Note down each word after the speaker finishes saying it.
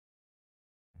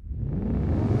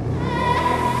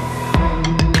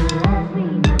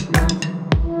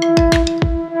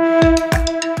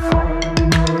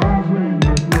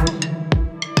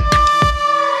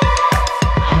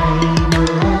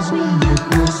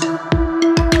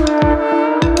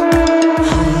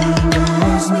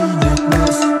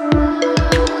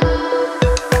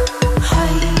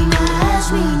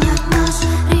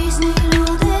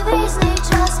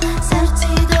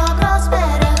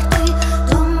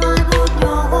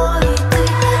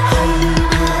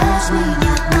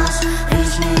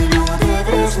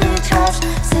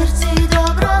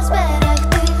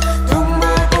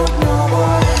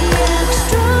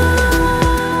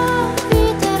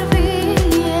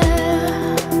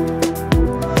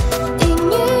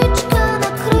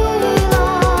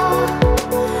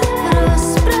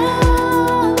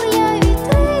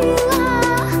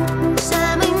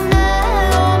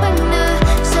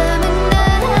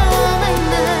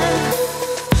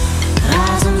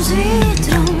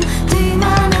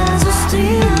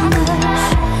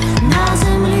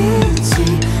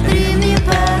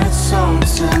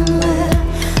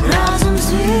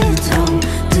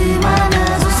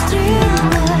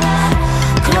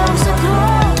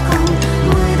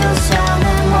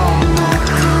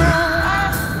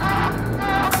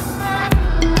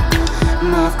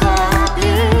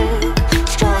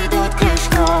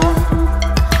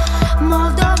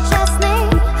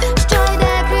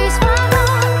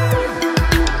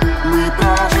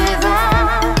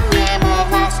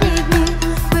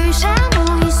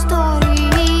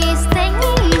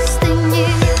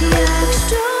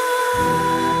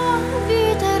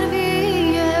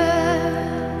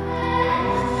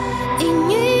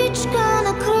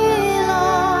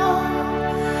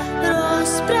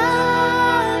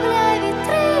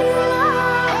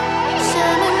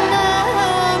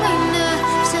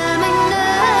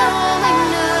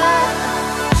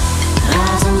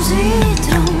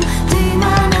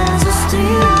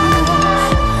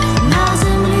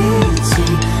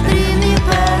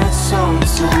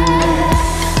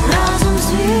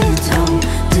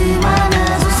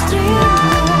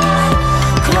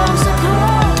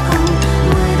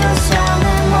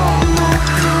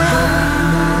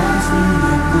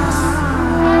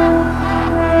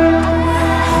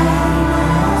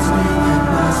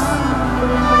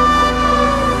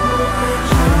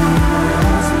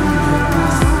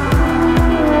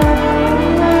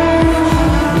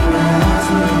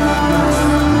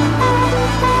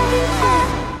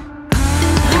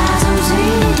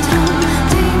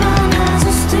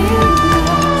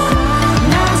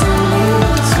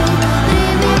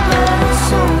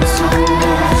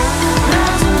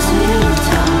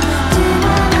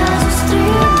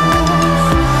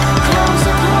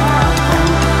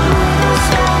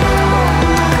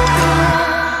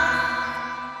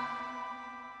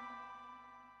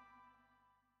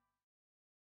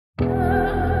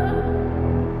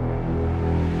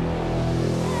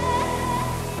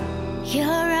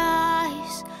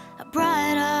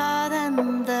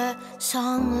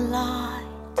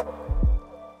sunlight.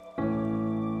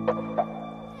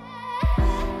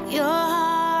 Your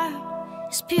heart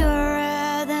is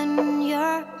purer than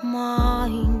your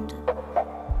mind.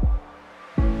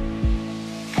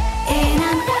 And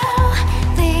I know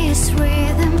this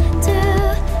rhythm, do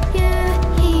you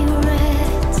hear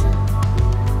it?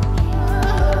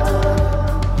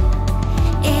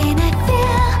 And I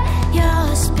feel your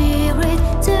spirit,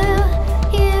 do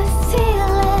you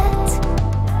feel it?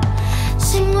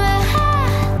 Sing with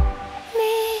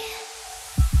me.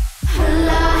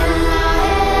 La la,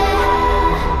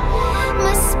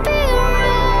 my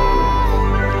spirit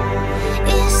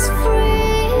is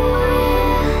free.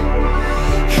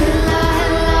 La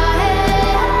la,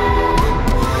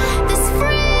 this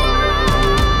freedom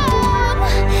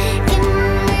in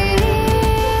me.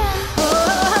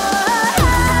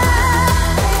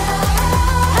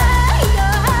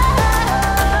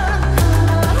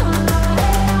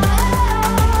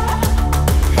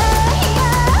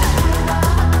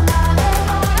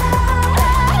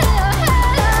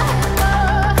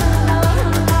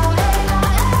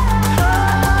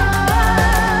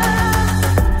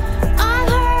 I've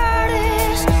heard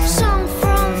this song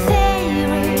from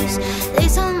fairies. They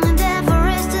sung the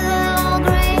forest to the all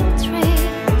green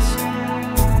trees.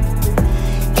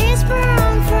 It's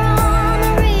born from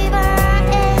a river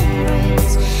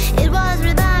Aries. It was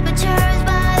read by pictures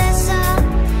by the sun.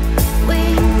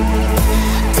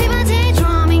 Timothy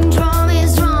drumming, drum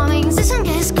is drumming. The sun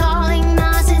is calling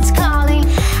us, it's calling.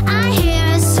 I hear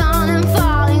a sound and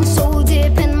falling so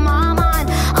deep in my mind.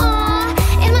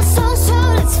 Oh, in my soul,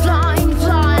 soul, it's flying,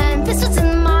 flying. This was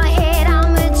in my head,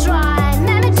 I'm trying.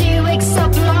 Energy wakes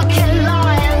up like a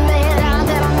lion, laid down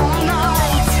there all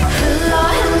night. Hello,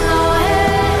 hello,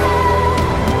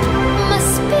 my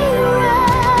spirit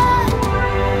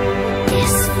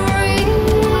is free.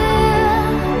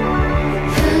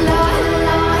 Hello,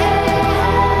 hello,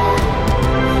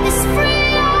 it's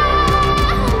freedom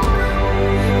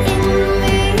in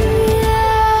me.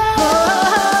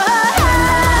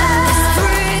 It's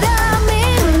freedom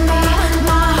in me.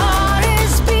 My heart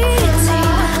is beating.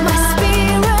 My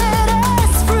spirit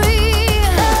is free.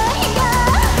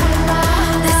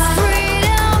 This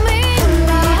freedom in me.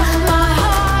 My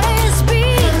heart is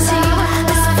beating.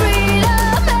 This freedom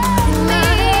in me.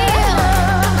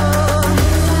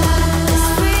 This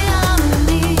freedom in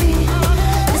me.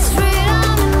 This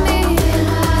freedom in me. This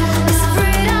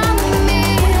freedom in me.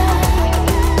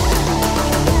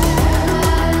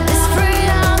 This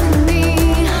freedom in me.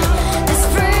 This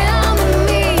freedom in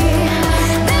me. This freedom in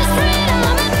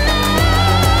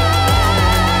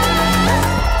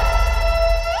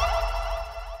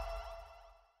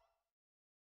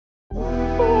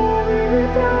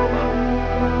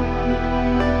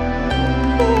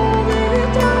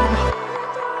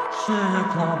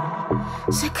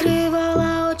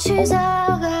Закривала очі,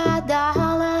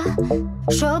 загадала,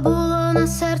 що було на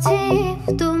серці і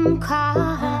в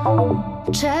думках.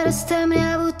 Через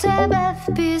темряву тебе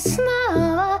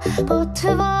впізнала по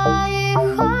твоїх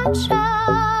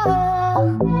очах.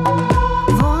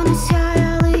 Вони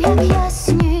сяяли, як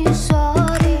ясні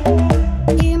зорі,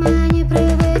 і мені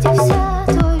привидівся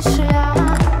той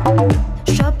шлях,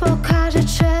 що покаже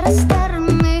через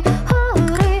терни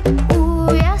гори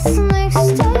у ясних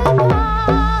степах.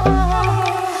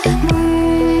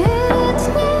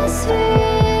 Митні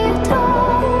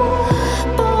світлом,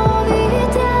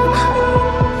 повітрям,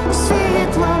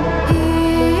 світлом, і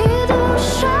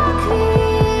душа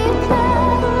квітне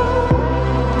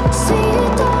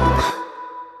світом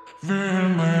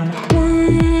вільним.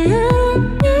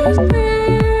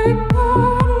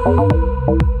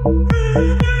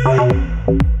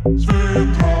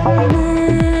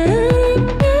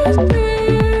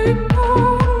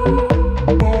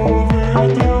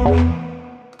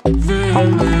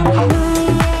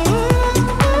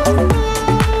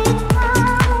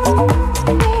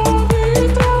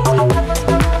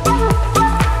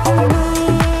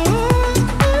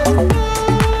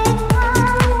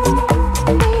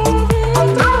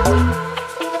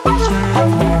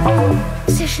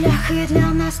 Всі шляхи для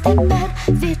нас тепер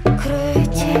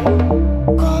відкриті,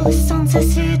 коли сонце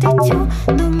світить у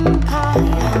думках,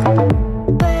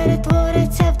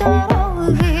 перетвориться в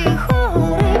дороги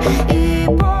гори і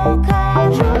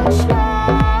покажуть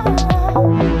шлях,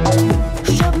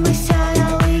 щоб ми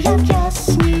сяяли, як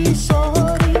ясні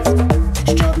зорі,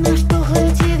 щоб наш дух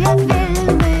летів, як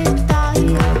вільний птах.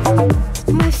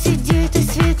 Ми всі діти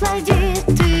світла,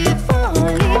 діти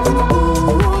волі у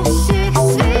усіх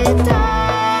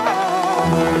світах.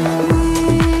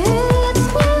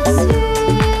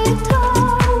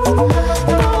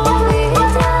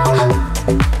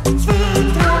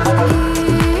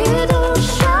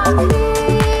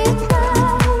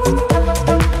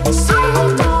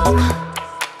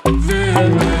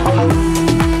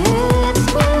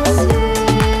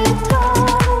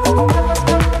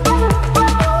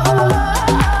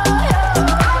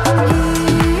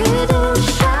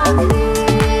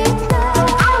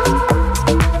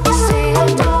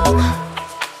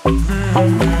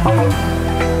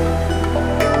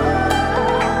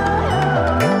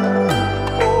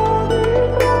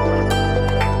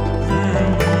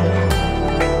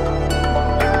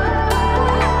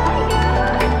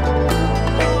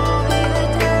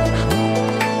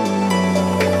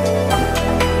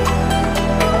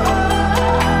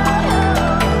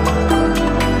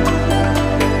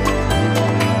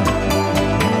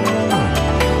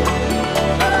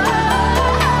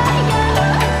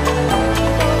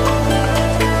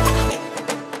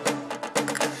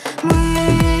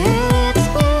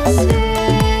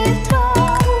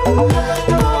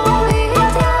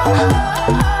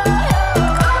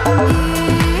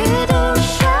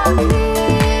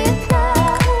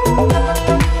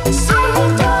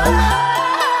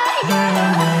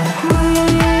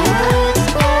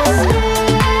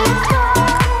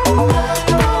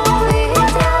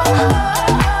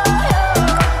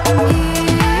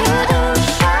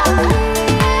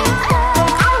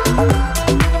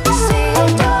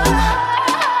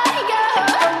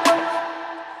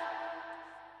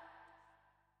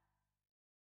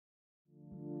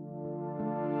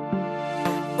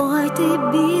 ти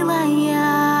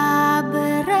білая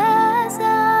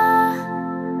береза,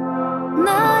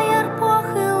 на яр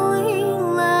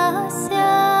похилилася.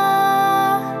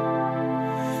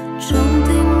 Чом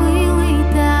ти милий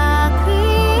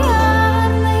такий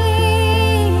гарний,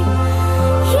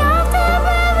 я в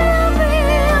тебе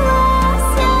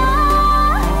влюбилася,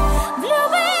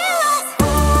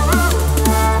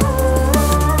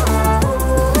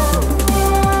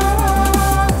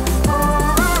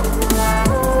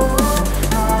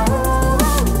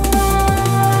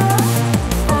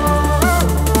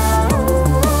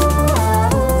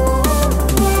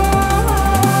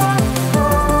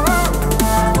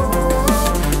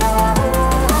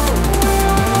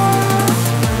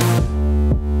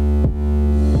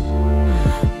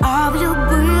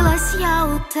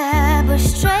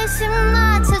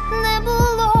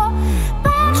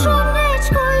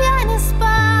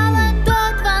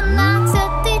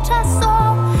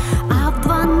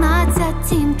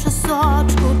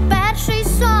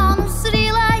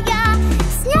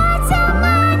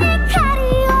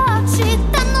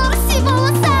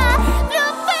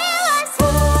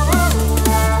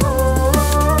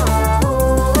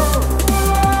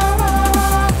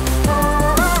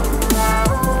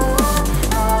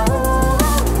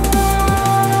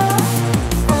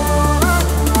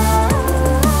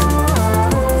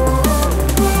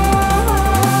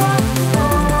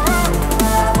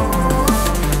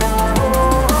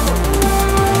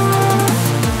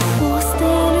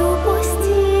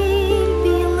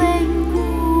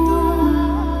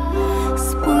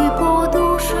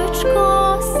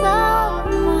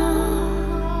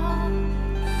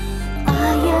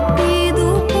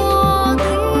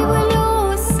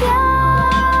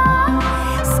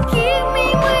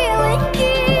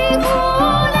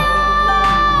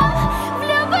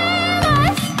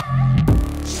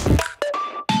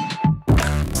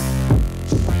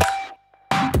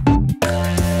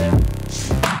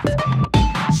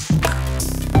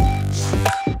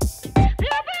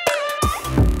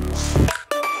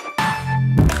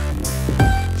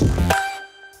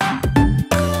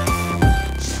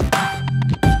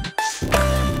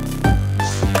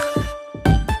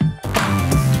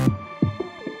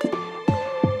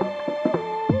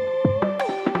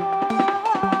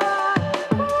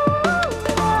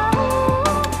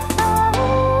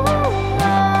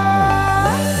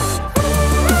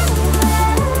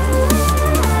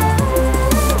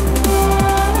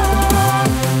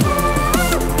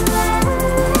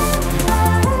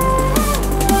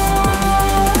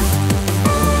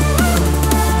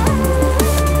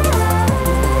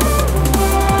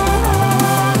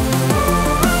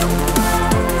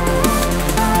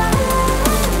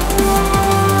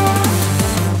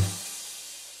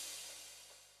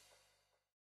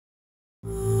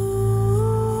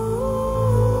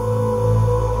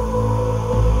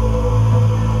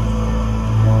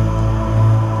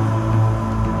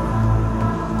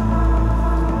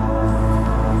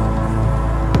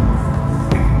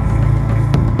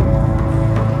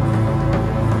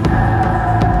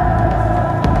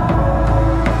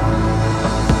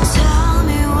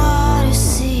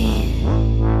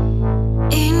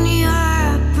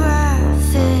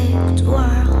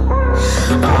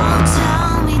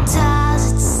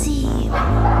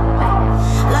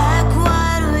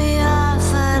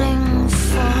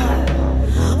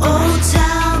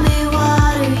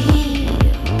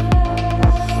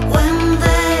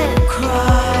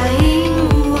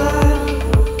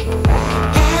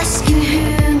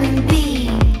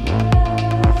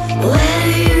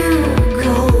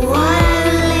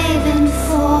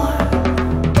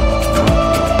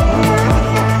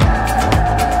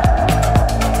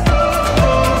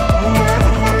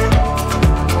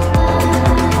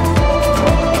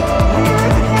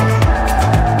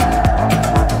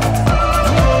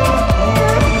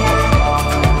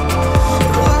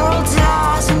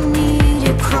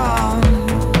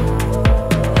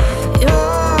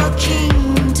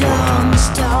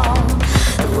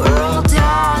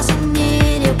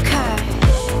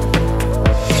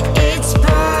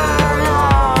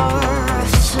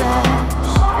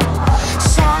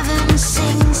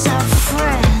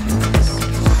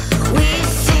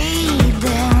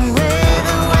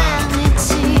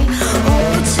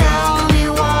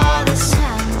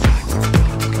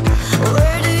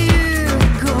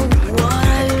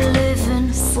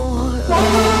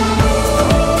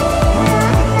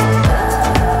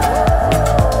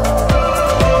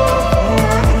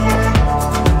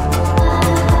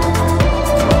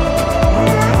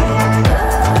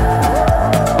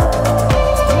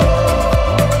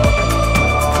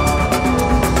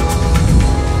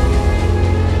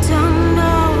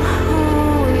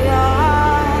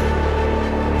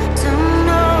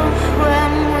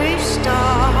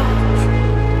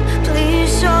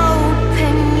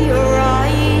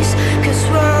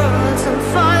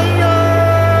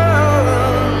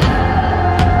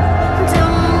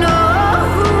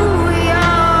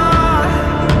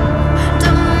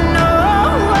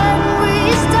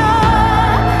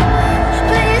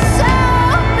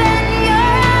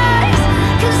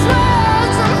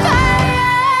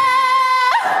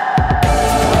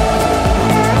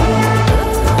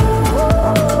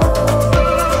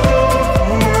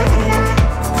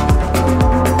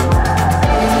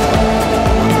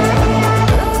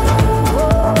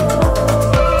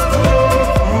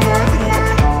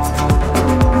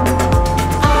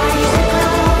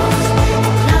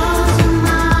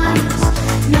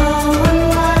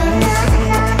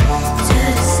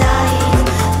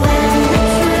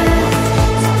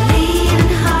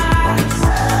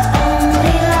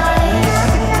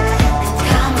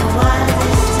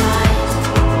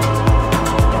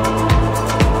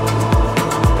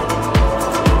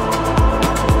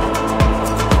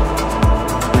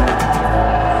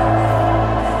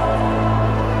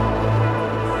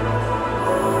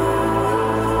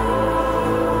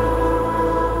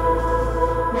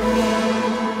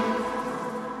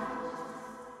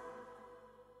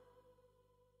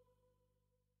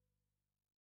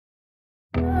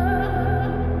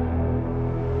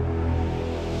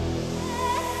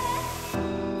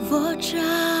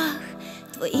 очах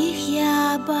твоїх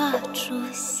я бачу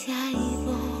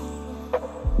сяйво.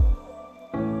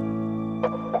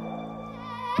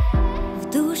 В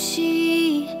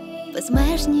душі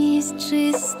безмежність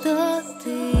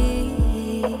чистоти.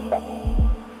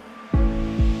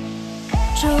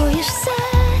 Чуєш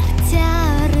серця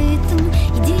ритм,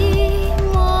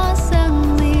 йдімо за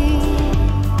ним.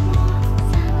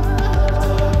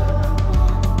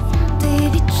 Ти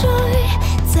відчуй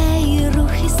цей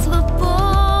рух і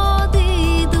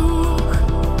свободи дух.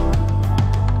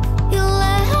 І лети.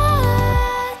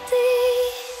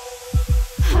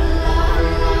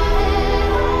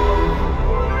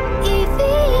 І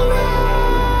вільна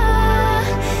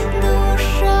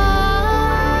душа.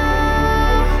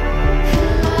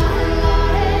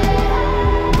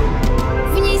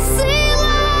 В ній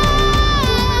сила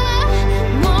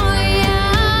моя.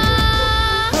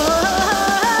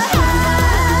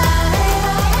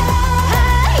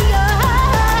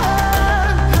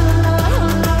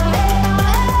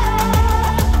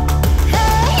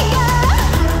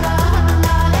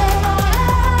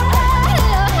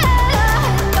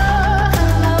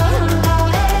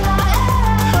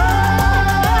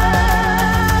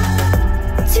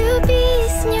 Цю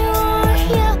пісню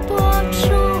я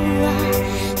почула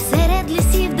серед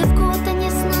лісів, де вкутані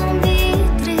сном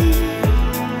вітри.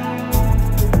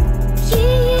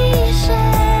 Її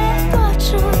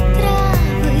шепочуть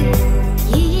трави,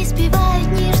 її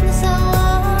співають ніжно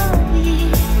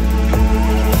солов'ї.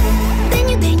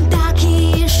 День у день так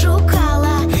її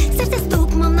шукала, серце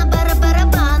стук, мов на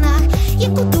барабанах,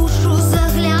 яку